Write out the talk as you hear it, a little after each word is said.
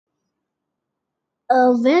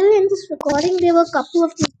Well, in this recording, there were a couple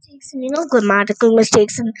of mistakes and grammatical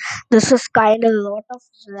mistakes, and this was kind of a lot of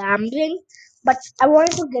rambling. But I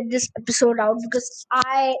wanted to get this episode out because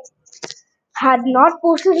I had not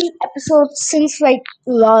posted an episode since like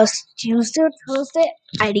last Tuesday or Thursday.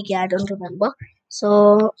 I don't remember.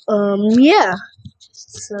 So, yeah.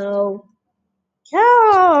 So,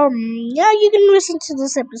 yeah, you can listen to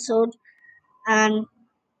this episode, and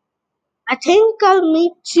I think I'll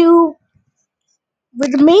meet you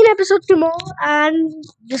with the main episode tomorrow. And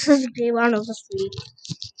this is day one of the week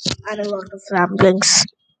and a lot of ramblings.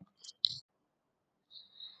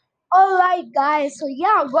 Alright, guys, so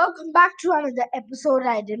yeah, welcome back to another episode.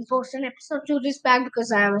 I didn't post an episode 2 days back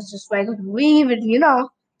because I was just trying to read it.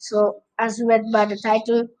 So, as you read by the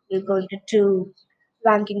title, we're going to do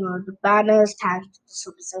ranking all the banners, thanks to the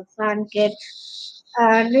Supercell fan kit.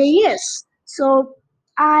 And yes, so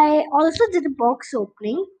I also did a box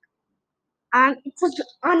opening, and it was the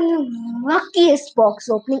unluckiest box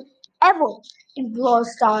opening ever in Brawl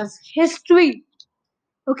Stars history.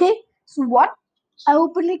 Okay, so what? I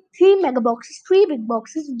opened like three mega boxes, three big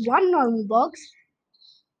boxes, one normal box,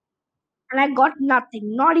 and I got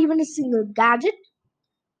nothing, not even a single gadget.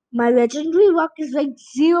 My legendary luck is like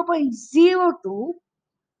 0.02,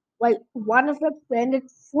 while one of my friend at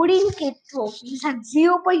 14k trophies had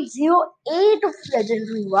 0.08 of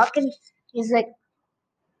legendary luck, and he's like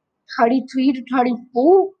 33 to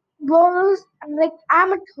 34 dollars. I'm like,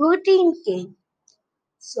 I'm at 13k.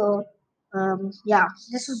 So, yeah,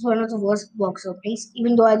 this was one of the worst box openings,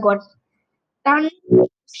 even though I got ton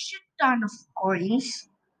shit ton of coins,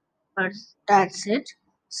 but that's it.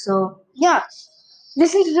 So yeah,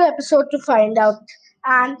 listen to the episode to find out.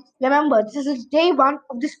 And remember, this is day one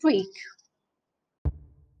of the streak.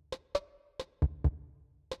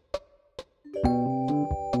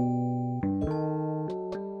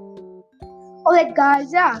 Alright,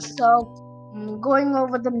 guys, yeah. So going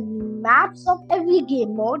over the maps of every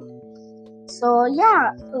game mode. So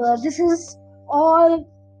yeah, this is all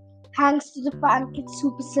thanks to the fan kit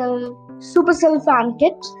Supercell fan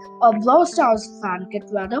kit or Brawl Stars fan kit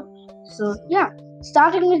rather. So yeah,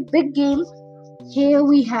 starting with big game. Here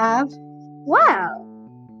we have, wow,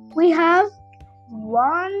 we have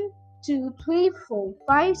one, two, three, four,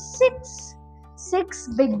 five, six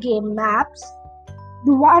big game maps.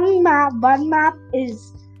 The one map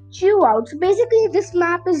is chew out. So basically, this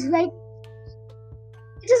map is like,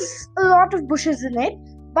 it is a lot of bushes in it,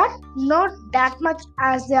 but not that much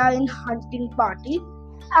as they are in hunting party.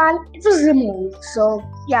 And it was removed. So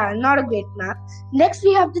yeah, not a great map. Next,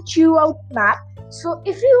 we have the chew out map. So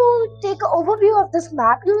if you take an overview of this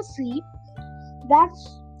map, you'll see that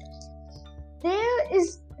there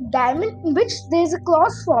is a diamond in which there is a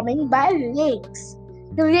clause forming by lakes.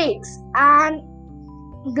 The lakes and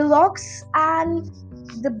the rocks and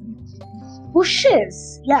the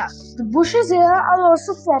bushes. Yeah, the bushes here are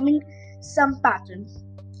also forming some pattern.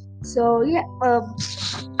 So yeah,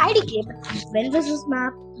 IDK. But when was this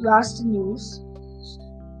map last in use?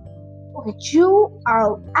 Okay, chew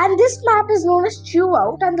out, and this map is known as chew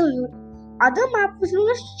out, and the other map is known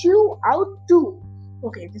as chew out too.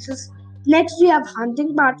 Okay, this is next. We have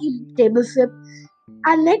hunting party table flip,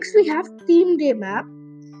 and next we have team day map.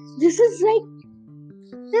 This is a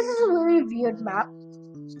very weird map.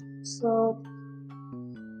 So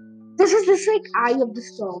this is just like Eye of the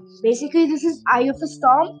Storm. Basically, this is Eye of the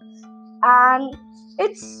Storm, and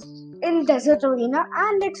it's in desert arena.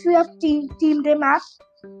 And next we have team day map.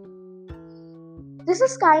 This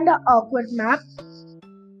is kind of awkward map.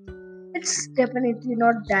 It's definitely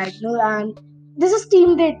not diagonal, and this is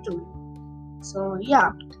team day too. So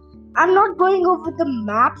yeah, I'm not going over the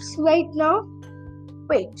maps right now.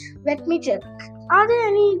 Wait, let me check. Are there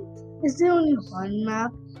any? Is there only one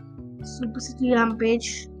map? Super City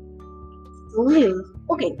Rampage. Tutorial.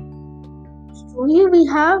 Okay. Tutorial we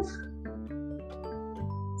have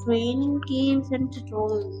training games and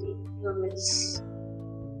tutorials.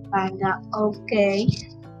 Kinda okay.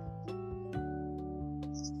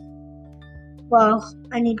 Well,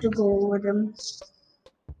 I need to go over them.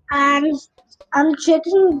 And I'm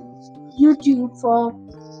checking YouTube for,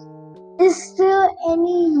 is there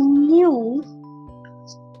any new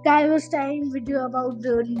Kairos Time video about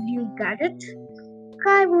the new gadget?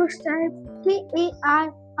 Kairos Time,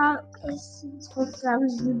 KAIRS,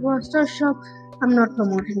 Monster Shop. I'm not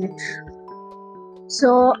promoting it.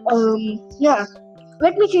 So, yeah.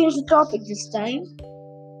 Let me change the topic this time.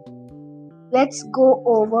 Let's go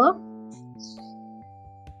over.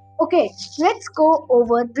 Okay, let's go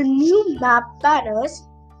over the new map banners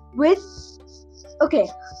with. Okay,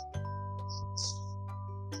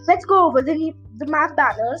 let's go over the the map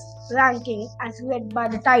banners ranking as read by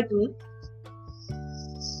the title.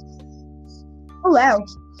 Oh wow,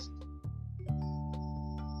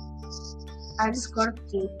 I just got a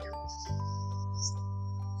cake.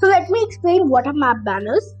 So let me explain what are map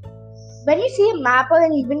banners. When you see a map or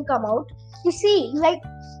an event come out, you see like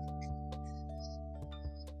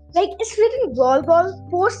it's written ball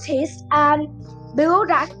post haste, and below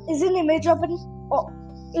that is an image of an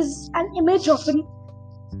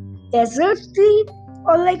desert tree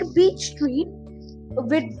or like a beach tree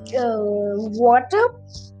with water.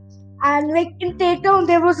 And like in Takedown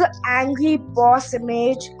there was an angry boss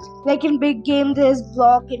image. Like in Big Game there's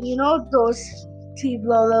Block and those three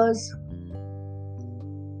brawlers.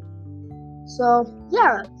 So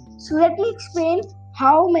yeah, so let me explain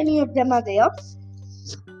how many of them are there.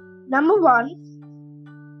 Number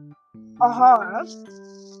 1, a horror.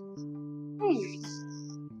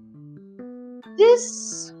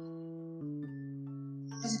 This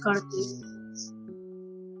is gonna be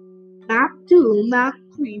map 2, map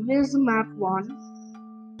 3. Where's map 1?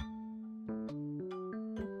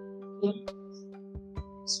 Okay.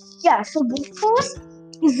 Yeah, so the first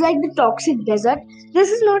is like the toxic desert. This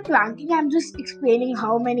is not ranking, I'm just explaining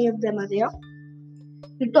how many of them are there.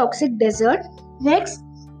 The toxic desert. Next,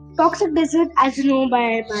 toxic desert, as you know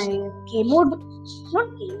by my game mode, not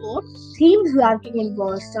game mode, themes ranking in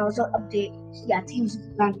Brawl Stars or update. Yeah, themes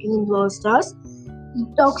ranking in Brawl Stars.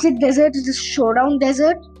 Toxic desert is the showdown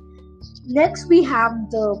desert. Next, we have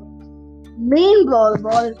the main Brawl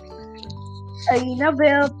Ball arena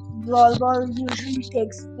where Brawl Ball usually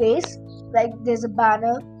takes place. Like there's a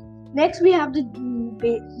banner. Next, we have the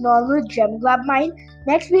normal gem grab mine.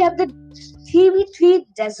 Next, we have the 3v3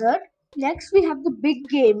 desert. Next, we have the big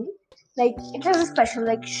game. Like it has a special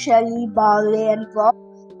like Shelly, Barley, and Rock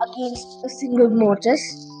against a single Mortis.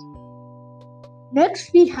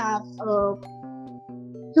 Next, we have the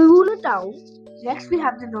Ruler Town. Next, we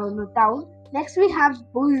have the normal town. Next, we have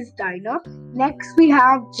Bull's Diner. Next, we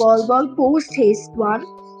have Ball Post Haste 1.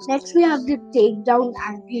 Next, we have the Takedown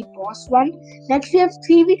Angry Boss 1. Next, we have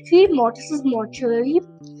 3v3 Mortis's Mortuary.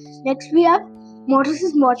 Next, we have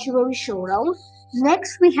Mortis's Mortuary Showdown.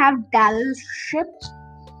 Next, we have Daryl's Ship.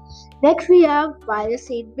 Next, we have Virus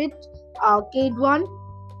 8-bit Arcade 1.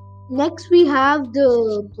 Next, we have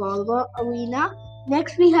the Brawler Arena.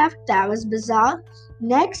 Next, we have Tara's Bazaar.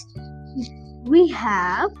 Next, we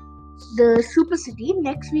have the Super City.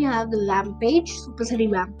 Next, we have the Rampage, Super City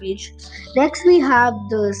Rampage. Next, we have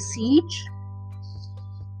the Siege.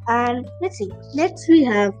 And let's see. Next, we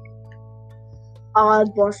have our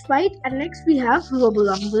boss fight. And next, we have Robo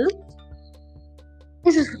Rumble.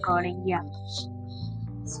 This is recording, yeah.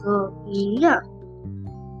 So, yeah.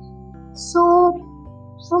 So,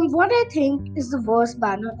 from what I think is the worst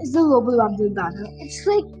banner is the Robo Rumble banner.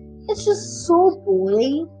 It's just so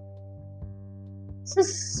boring.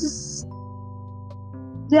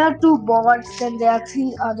 There are 2 bots, then there are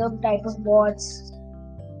 3 other type of bots.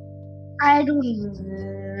 I don't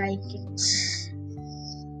like it.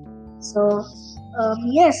 So,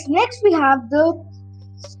 yes. Next we have the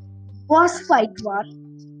boss fight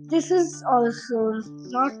one. This is also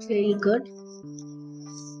not very good.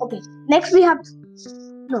 Okay. Next we have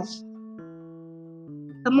no.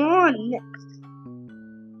 Come on.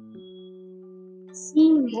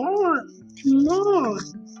 Come on.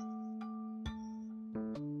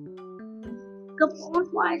 Come on,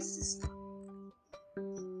 why is this?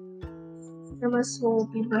 I was so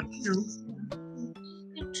be back now.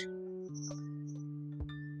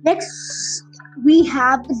 Next, we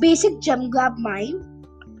have the basic gem grab mine.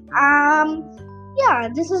 Yeah,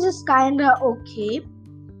 this is just kinda okay.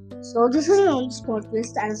 So this is an on-spot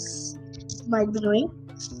list, as you might be knowing.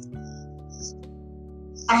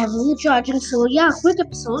 I have no charging, so yeah, quick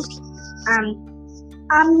episode. And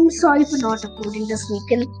I'm sorry for not uploading this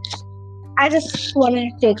weekend. I just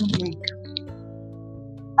wanted to take a break.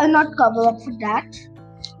 I'll not cover up for that.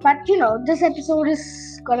 But this episode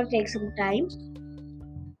is gonna take some time.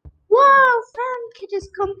 Wow, Frank, it is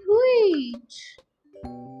complete.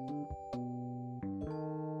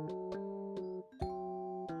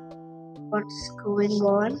 What's going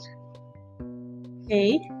on?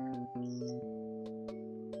 Okay.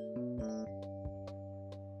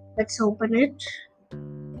 Let's open it.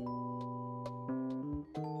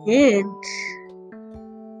 Good.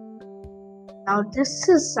 Now this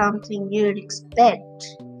is something you'd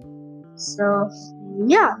expect. So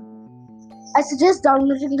yeah, I suggest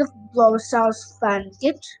downloading the Brawl Stars fan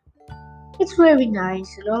kit. It's very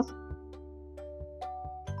nice, No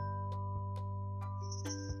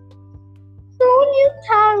new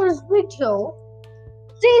Tara's video.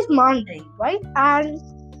 Today's Monday, right? And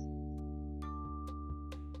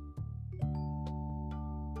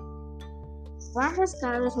Why has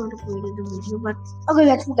Carlos not uploaded the video? But okay,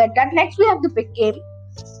 let's forget that. Next, we have the big game.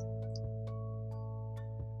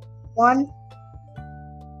 One.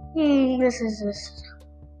 This is this.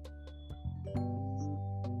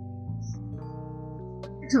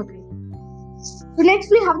 It's okay. So next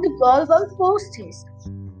we have the girl post haste.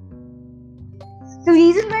 The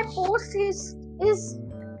reason why post haste is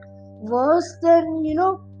worse than the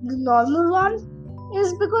normal one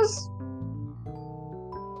is because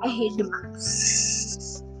I hate the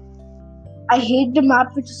maps. I hate the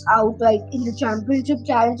map which is out like in the championship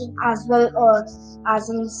challenge as well or as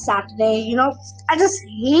on Saturday. I just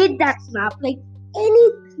hate that map like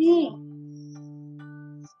anything.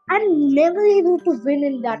 I'm never able to win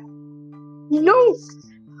in that.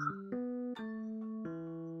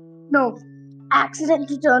 No.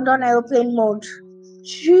 Accidentally turned on airplane mode.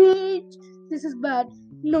 Shit. This is bad.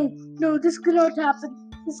 No, this cannot happen.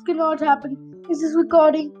 This cannot happen. Is this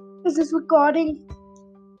recording?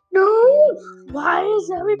 No! Why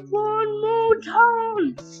is everyone moved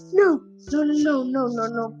on? No.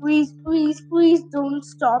 Please don't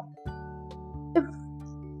stop. If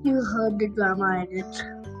you heard the drama I did,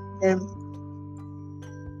 then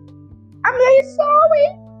I'm really sorry.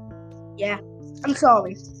 Yeah, I'm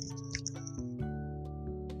sorry.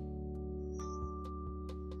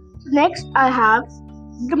 Next, I have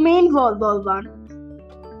the main volleyball one.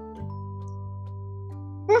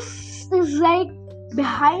 This is like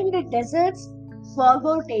behind the deserts,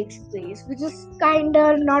 volleyball takes place, which is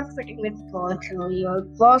kinda not fitting with Ball Theory or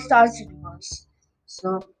Ball Stars universe.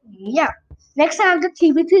 So, yeah. Next, I have the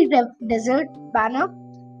 3v3 desert banner.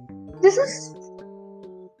 This is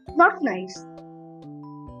not nice.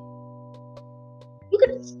 You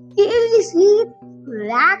can clearly see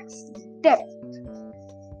lax depth.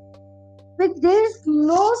 Like there is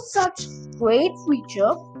no such great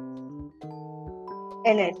feature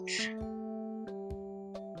in it.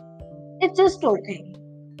 It's just okay.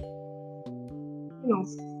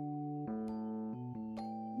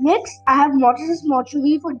 Next, I have Mortis's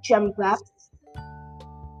Mortuary for Gem Grab.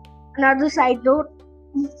 Another side note,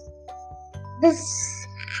 this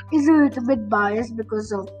is a little bit biased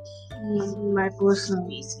because of my personal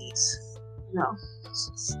reasons.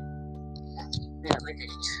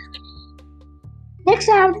 Next,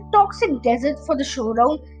 I have the Toxic Desert for the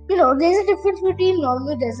showdown. There's a difference between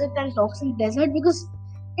normal desert and toxic desert because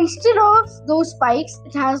instead of those spikes,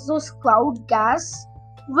 it has those cloud gas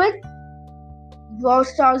with Brawl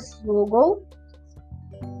Stars logo,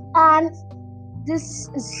 and this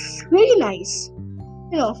is really nice.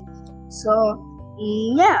 So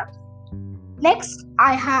yeah. Next,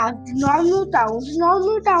 I have the Normal Town. The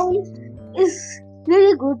Normal Town is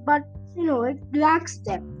really good, but it lacks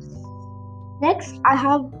depth. Next, I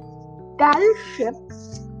have Dallas Ship.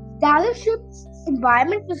 Dallas Ship's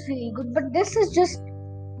environment was really good, but this is just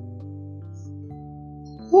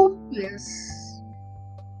hopeless.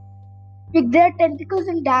 Like there are tentacles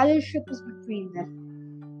and Dallas Ship is between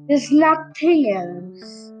them. There's nothing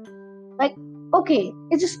else. Like, okay,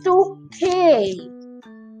 it's just okay.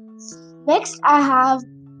 Next, I have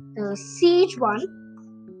the Siege one.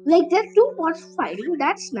 Like, there are two bots fighting,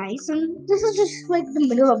 that's nice, and this is just like the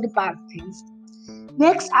middle of the pack thing.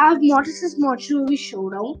 Next, I have Mortis's Mortuary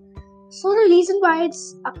Showdown. So, the reason why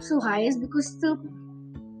it's up so high is because the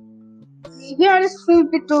graveyard is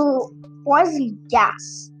filled with the poison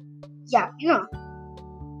gas. Yeah,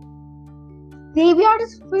 graveyard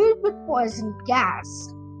is filled with poison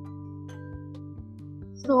gas.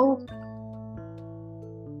 So,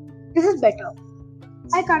 this is better.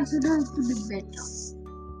 I consider it to be better.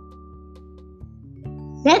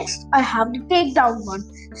 Next, I have the Takedown one.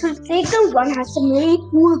 So, the Takedown one has some really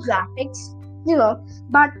cool graphics,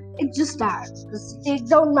 but it's just that. Because the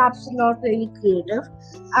Takedown maps are not very creative.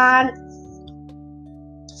 And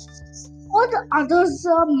all the others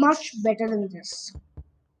are much better than this.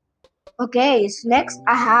 Okay, so next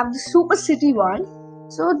I have the Super City one.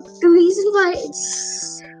 So, the reason why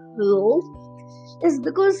it's low is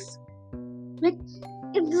because it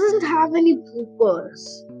doesn't have any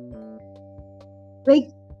bloopers.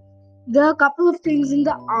 There are a couple of things in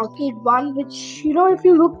the arcade one which, if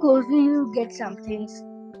you look closely, you'll get some things.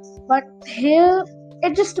 But here,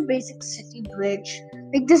 it's just a basic city bridge.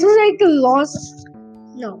 This is like the lost.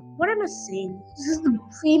 No, what am I saying? This is the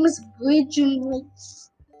famous bridge in,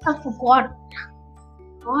 I forgot.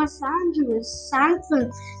 Los Angeles, San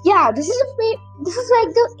Francisco. Yeah, this is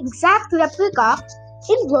like the exact replica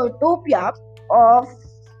in Worldtopia of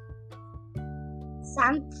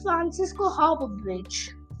San Francisco Harbor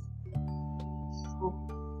Bridge.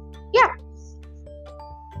 Yeah.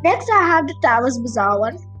 Next, I have the Towers Bazaar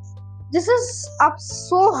one. This is up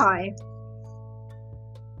so high.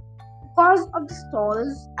 because of the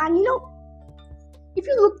stalls. And if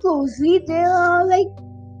you look closely, there are like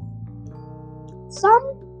some.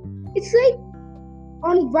 It's like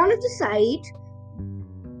on one of the side,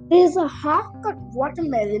 there's a half-cut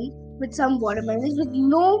watermelon with some watermelons with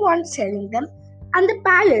no one selling them, and the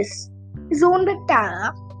palace is owned by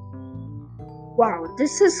Tara. Wow,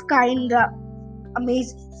 this is kinda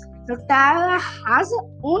amazing. Now Tara has her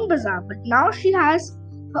own bazaar, but now she has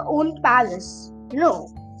her own palace.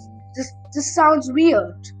 This sounds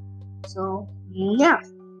weird. So yeah.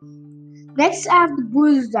 Next, I have the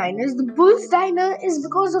Bulls Diners. The Bulls Diner is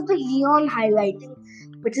because of the neon highlighting,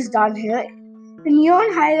 which is done here. The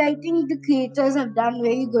neon highlighting, the creators have done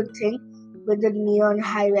very good thing with the neon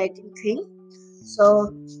highlighting thing.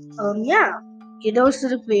 So, yeah, kudos to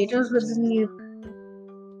the creators with the new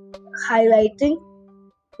highlighting,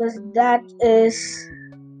 because that is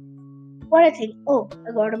what I think. Oh,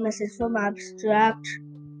 I got a message from Abstract.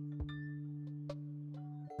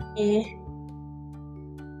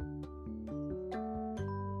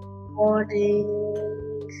 Recording.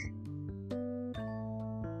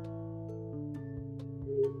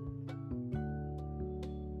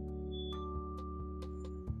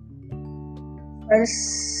 I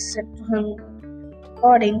set to him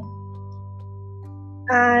recording,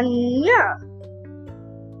 and yeah,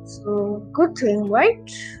 so good thing,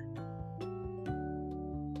 right?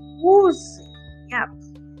 Who's yeah?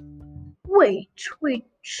 Wait.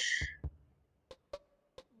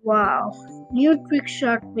 Wow, new trick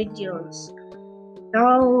shot videos.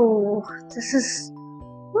 No, this is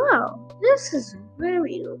This is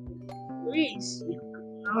very crazy. You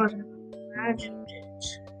could not have imagined it.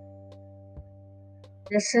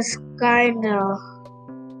 This is kinda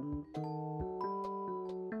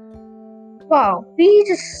wow. We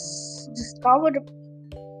just discovered a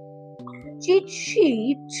cheat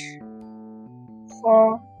sheet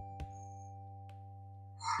for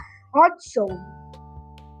Hot Zone.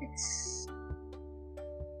 It's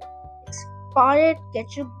expired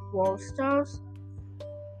ketchup wall stars.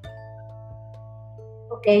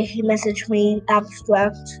 Okay, he messaged me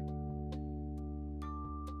Abstract.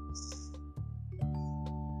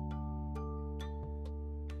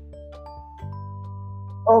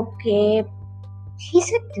 Okay, he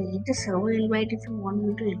said delete the server invite if you want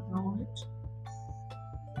me to ignore it.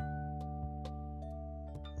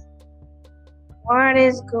 What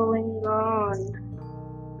is going on?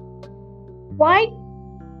 Why?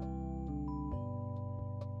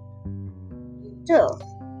 So,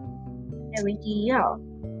 everything else.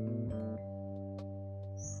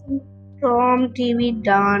 Tom TV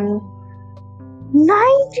done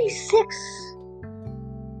 96.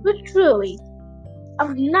 Literally,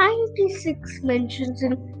 of 96 mentions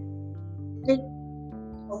in like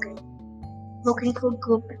okay, looking for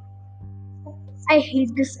group. I hate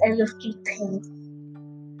this LFG thing.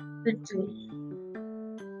 Literally.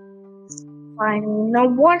 Fine. Now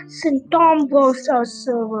what's in Tom Ghost our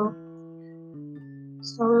server?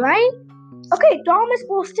 So right? Okay, Tom is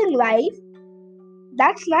posting live.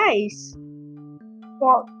 That's nice.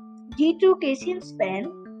 For G2, Casey and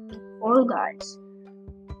Spen, all guys.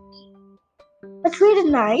 That's really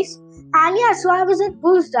nice. And yeah, so I was at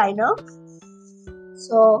Bulls Diner.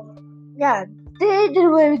 So yeah, they did a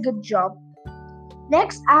very good job.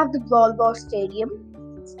 Next, I have the Brawl Ball Stadium.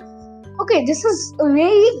 Okay, this is a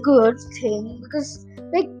really good thing because,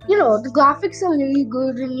 the graphics are really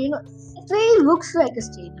good and, it really looks like a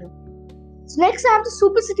stadium. So next, I have the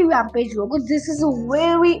Super City Rampage logo. This is a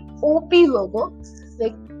very OP logo.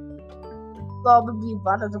 Like, probably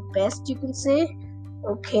one of the best, you can say.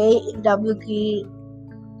 Okay, WKARBL.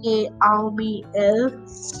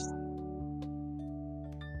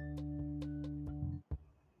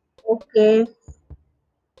 Okay.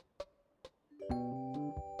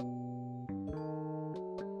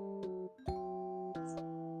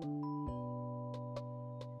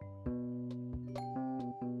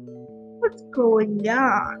 What's going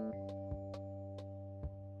on?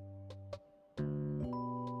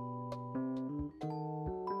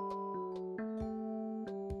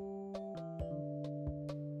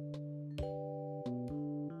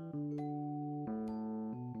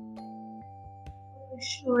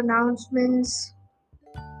 Show announcements.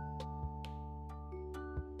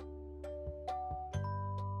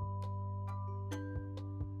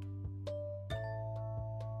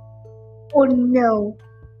 Oh no.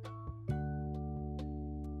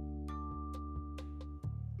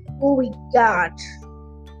 Oh my god.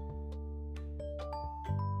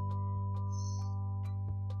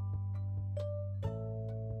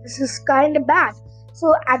 This is kind of bad.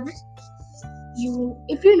 So,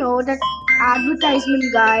 if you know that advertisement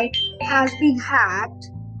guy has been hacked,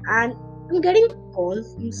 and I'm getting a call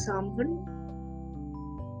from someone.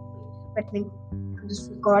 Let me do this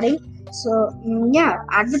recording. So yeah,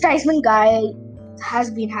 advertisement guy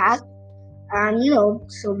has been hacked, and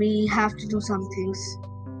so we have to do some things.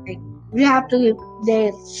 Like we have to,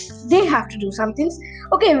 they have to do some things.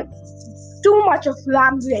 Okay, too much of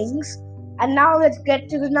ramblings. And now let's get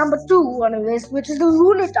to the number 2 on the list, which is the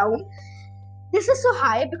Lunar Town. This is so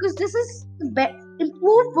high because this is the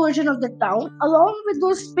improved version of the town, along with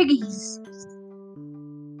those piggies,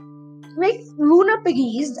 like lunar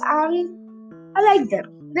piggies, and I like them.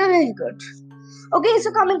 They're really good. Okay,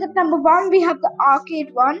 so coming at number 1, we have the arcade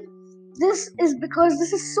one. This is because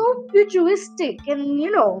this is so futuristic, and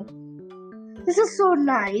this is so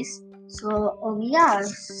nice. So yeah,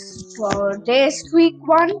 for this week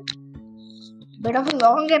one, bit of a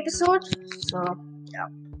long episode. So yeah,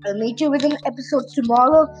 I'll meet you with an episode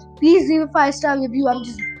tomorrow. Please leave a 5-star review. I'm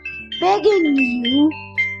just begging you.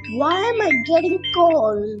 Why am I getting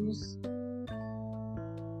calls?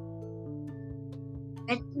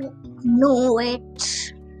 Let me know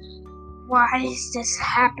it. Why is this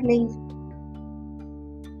happening?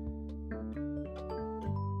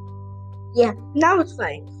 Yeah, now it's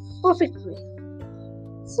fine. Perfectly.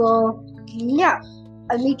 So yeah,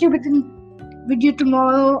 I'll meet you with a video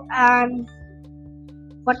tomorrow. And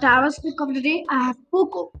for Tara's pick of the day, I have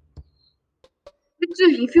Poco.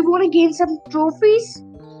 Literally, if you want to gain some trophies,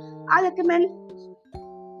 I recommend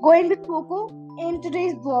going with Poco in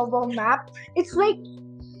today's Bobo map. It's like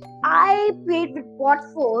I played with Bot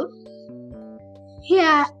 4.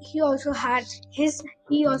 He also had his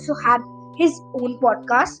own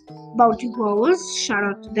podcast, Bounty Bowls. Shout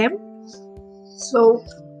out to them. So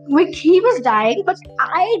he was dying, but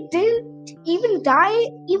I didn't even die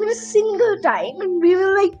even a single time, and we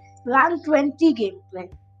were like rank 20 gameplay.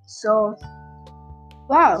 So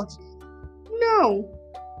wow. No.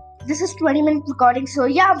 This is 20-minute recording. So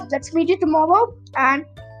yeah, let's meet you tomorrow, and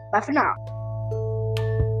bye for now.